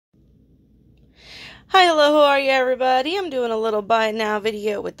Hi, hello, how are you everybody? I'm doing a little buy now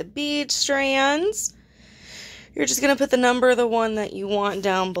video with the bead strands. You're just going to put the number of the one that you want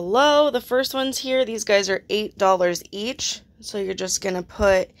down below. The first ones here, these guys are $8 each. So you're just going to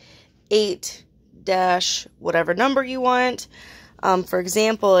put 8 dash whatever number you want. For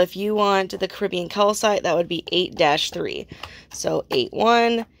example, if you want the Caribbean calcite, that would be 8-3. So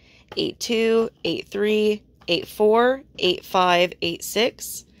 81, 82, 83, 84, 85,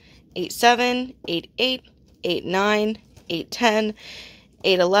 86. 8-7, 8-8, 8-9, 8-10,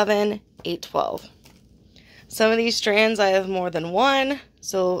 8-11, 8-12. Some of these strands I have more than one.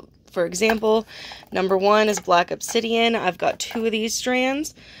 So, for example, number 1 is black obsidian. I've got 2 of these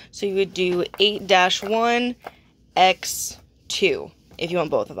strands. So you would do 8-1 x 2 if you want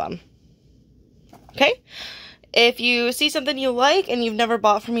both of them. Okay? If you see something you like and you've never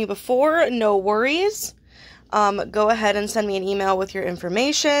bought from me before, no worries. Go ahead and send me an email with your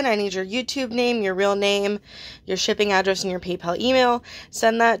information. I need your YouTube name, your real name, your shipping address, and your PayPal email.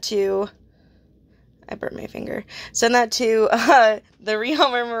 Send that to, I burnt my finger. Send that to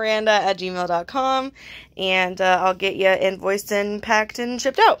therehomermiranda@gmail.com, and I'll get you invoiced and packed and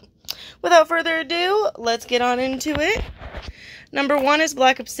shipped out. Without further ado, let's get on into it. Number 1 is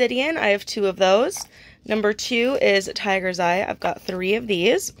black obsidian. I have 2 of those. Number 2 is tiger's eye. I've got 3 of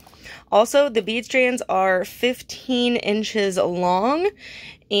these. Also, the bead strands are 15 inches long,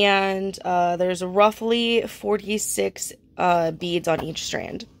 and there's roughly 46 beads on each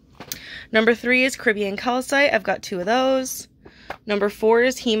strand. Number 3 is Caribbean calcite. I've got 2 of those. Number 4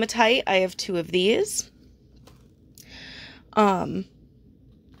 is hematite. I have 2 of these.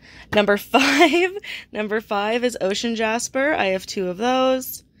 Number 5 is ocean jasper. I have 2 of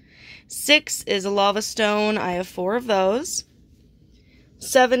those. 6 is lava stone. I have 4 of those.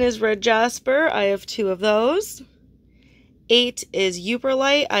 7 is red jasper. I have 2 of those. 8 is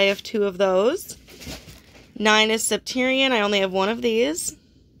euperlite. I have 2 of those. 9 is septarian. I only have 1 of these.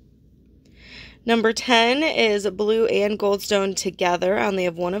 Number 10 is blue and goldstone together. I only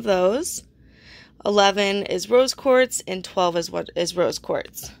have 1 of those. 11 is rose quartz, and 12 is rose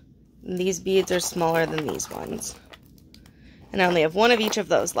quartz. And these beads are smaller than these ones. And I only have 1 of each of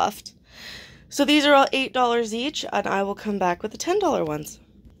those left. So these are all $8 each, and I will come back with the $10 ones.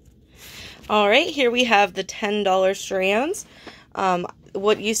 Alright, here we have the $10 strands.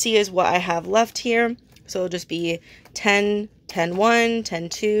 What you see is what I have left here. So it'll just be 10, 10-1,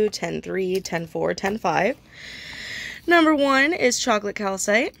 10-2, 10-3, 10-4, 10-5. Number 1 is chocolate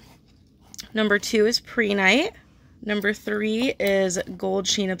calcite. Number 2 is prehnite. Number 3 is gold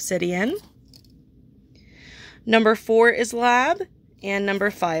sheen obsidian. Number 4 is lab. And number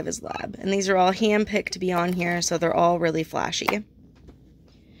 5 is lab. And these are all hand-picked to be on here, so they're all really flashy.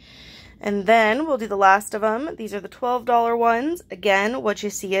 And then we'll do the last of them. These are the $12 ones. Again, what you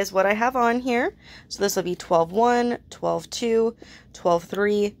see is what I have on here. So this will be 12-1, 12-2,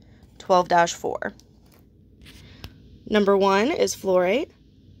 12-3, 12-4. Number 1 is fluorite.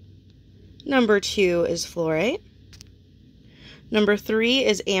 Number 2 is fluorite. Number 3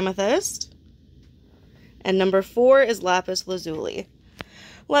 is amethyst. And number 4 is lapis lazuli.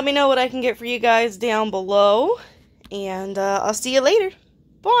 Let me know what I can get for you guys down below. And I'll see you later.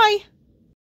 Bye!